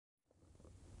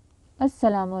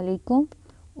अस्सलामुअलैकुम।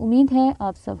 उम्मीद है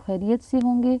आप सब खैरियत से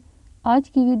होंगे। आज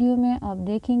की वीडियो में आप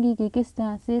देखेंगे कि किस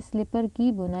तरह से स्लीपर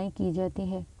की बुनाई की जाती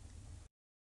है।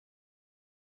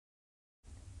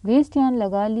 वेस्ट यार्न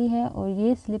लगा ली है और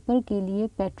ये स्लीपर के लिए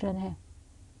पैटर्न है।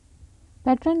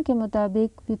 पैटर्न के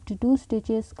मुताबिक 52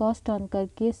 स्टिचेस कास्ट ऑन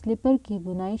करके स्लीपर की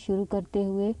बुनाई शुरू करते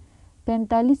हुए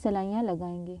 45 सिलाइयाँ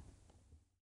लगाएंगे।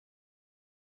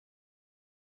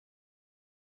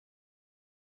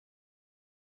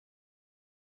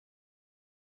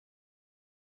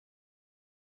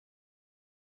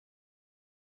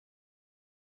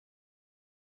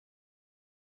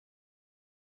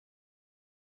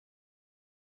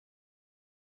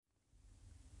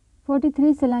 फोर्टी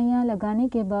 43 सिलाइयाँ लगाने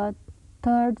के बाद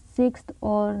 3rd, 6th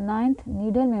और 9th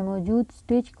नीडल में मौजूद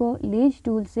स्टिच को लेज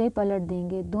टूल से पलट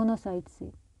देंगे दोनों साइड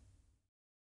से।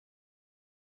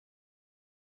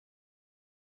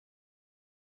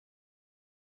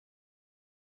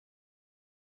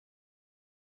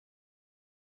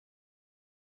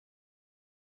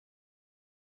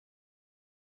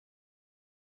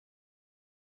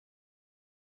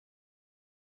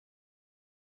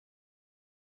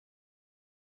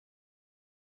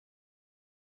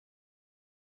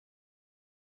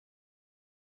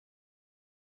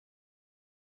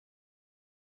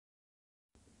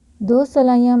 दो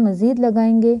सिलाइयाँ मज़ीद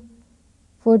लगाएंगे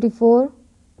 44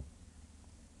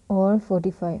 और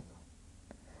 45।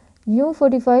 यूँ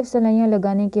 45 सिलाइयाँ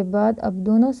लगाने के बाद अब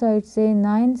दोनों साइड से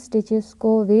 9 स्टिचेस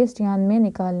को वेस्ट यार्न में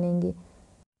निकाल लेंगे,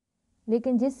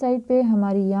 लेकिन जिस साइड पे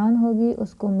हमारी यार्न होगी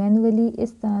उसको मैनुअली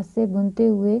इस तरह से बुनते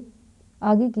हुए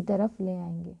आगे की तरफ ले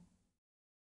आएंगे।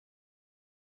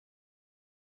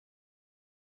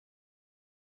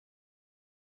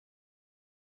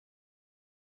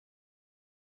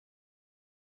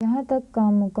 यहाँ तक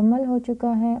काम मुकम्मल हो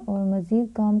चुका है और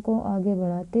मज़ीद काम को आगे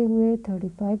बढ़ाते हुए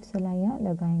 35 सिलाइयाँ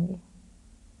लगाएंगे।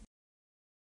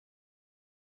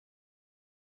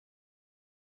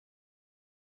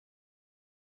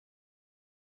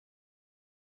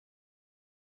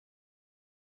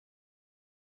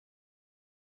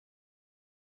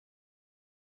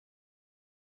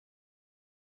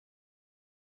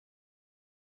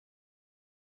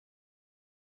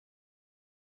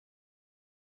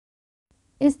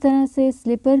 इस तरह से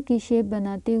स्लीपर की शेप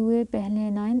बनाते हुए पहले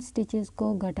 9 स्टिचेस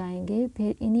को घटाएंगे,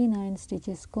 फिर इन्हीं 9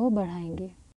 स्टिचेस को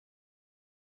बढ़ाएंगे।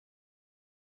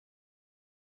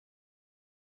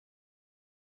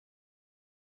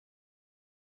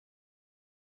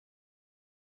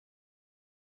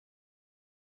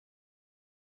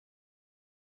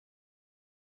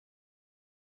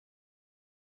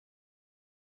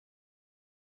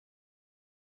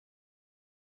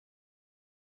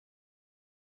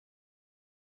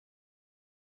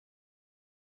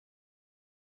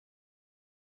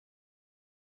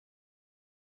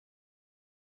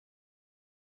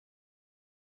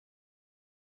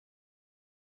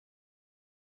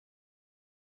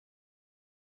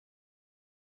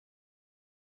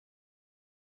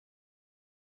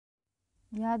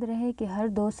 याद रहे कि हर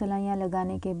 2 सिलाइयाँ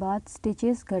लगाने के बाद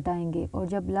स्टिचेस घटाएंगे और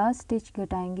जब लास्ट स्टिच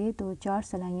घटाएंगे तो 4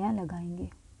 सिलाइयाँ लगाएंगे।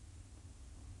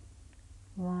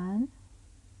 1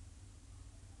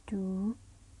 2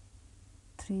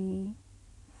 3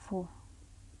 4।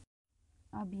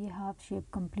 अब ये हाफ शेप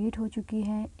कंप्लीट हो चुकी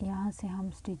है। यहाँ से हम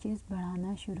स्टिचेस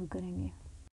बढ़ाना शुरू करेंगे।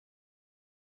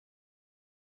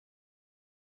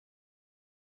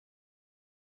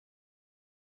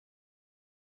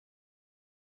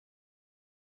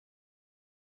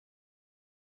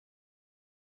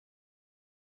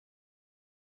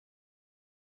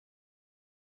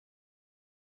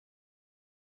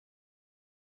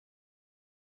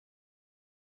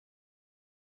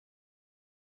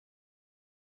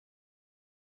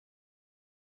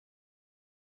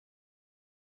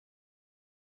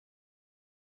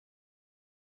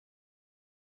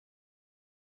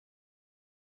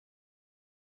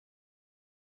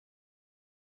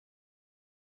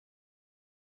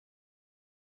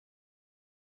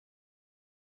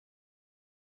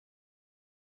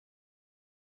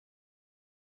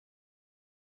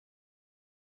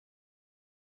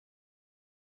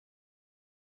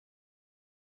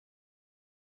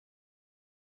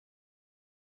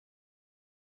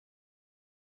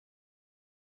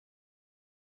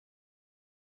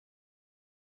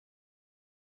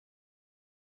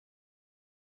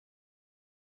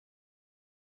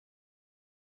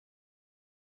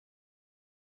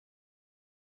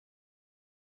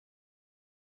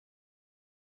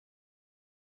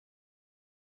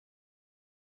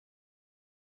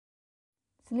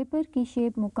 स्लीपर की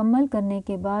शेप मुकम्मल करने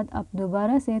के बाद अब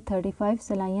दोबारा से 35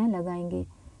 सिलाइयाँ लगाएंगे।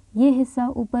 ये हिस्सा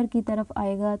ऊपर की तरफ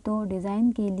आएगा तो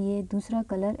डिज़ाइन के लिए दूसरा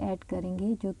कलर ऐड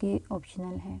करेंगे जो कि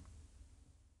ऑप्शनल है।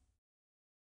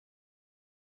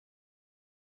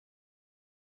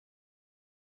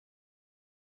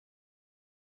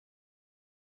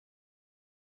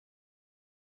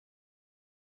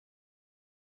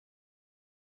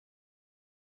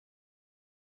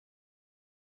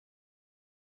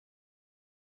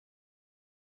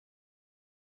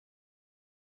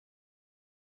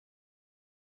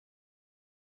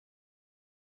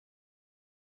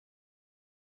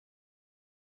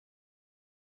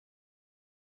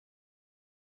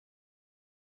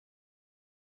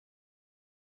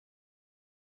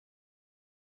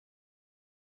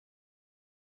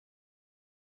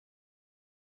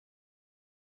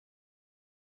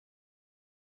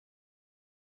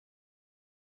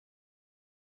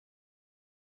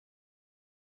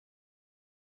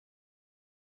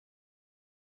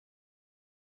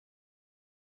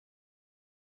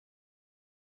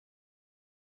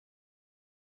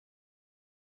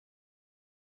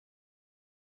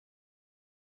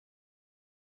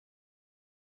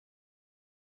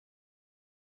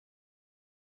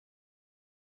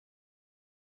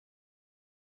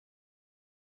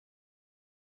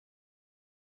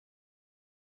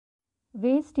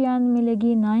 वेस्ट यार्न में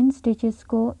लगी 9 स्टिचेस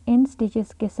को इन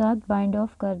स्टिचेस के साथ बाइंड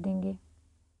ऑफ कर देंगे।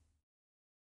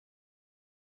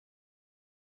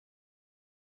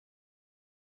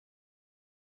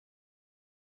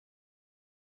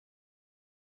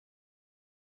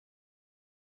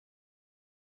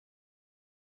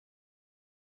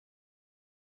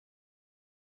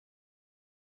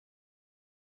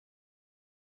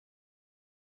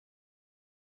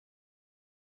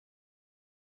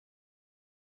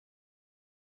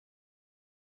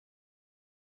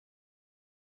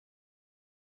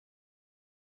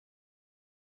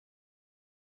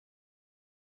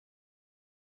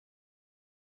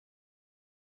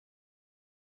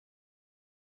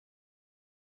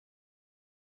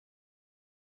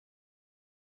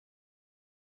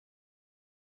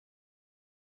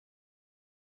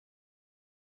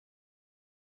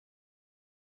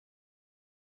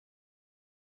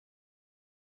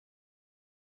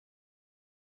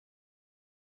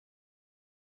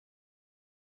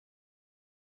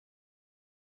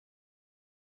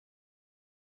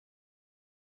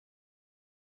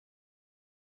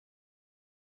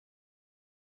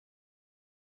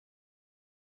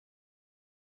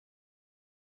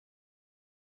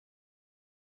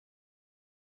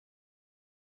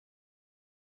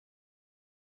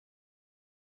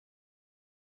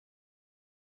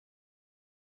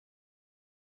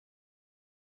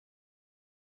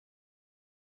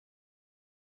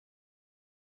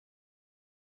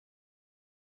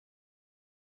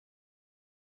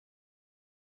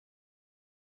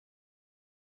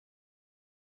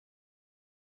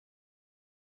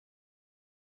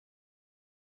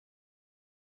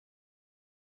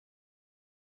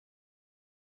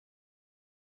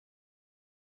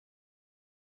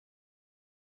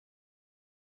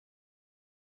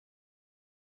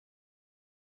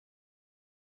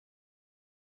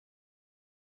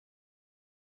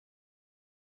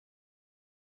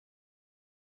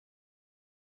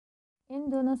 इन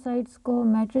दोनों साइड्स को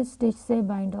मैट्रिक्स स्टिच से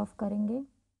बाइंड ऑफ करेंगे।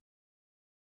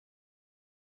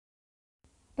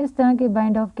 इस तरह के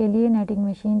बाइंड ऑफ के लिए नेटिंग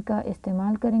मशीन का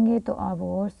इस्तेमाल करेंगे तो आप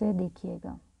गौर से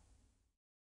देखिएगा।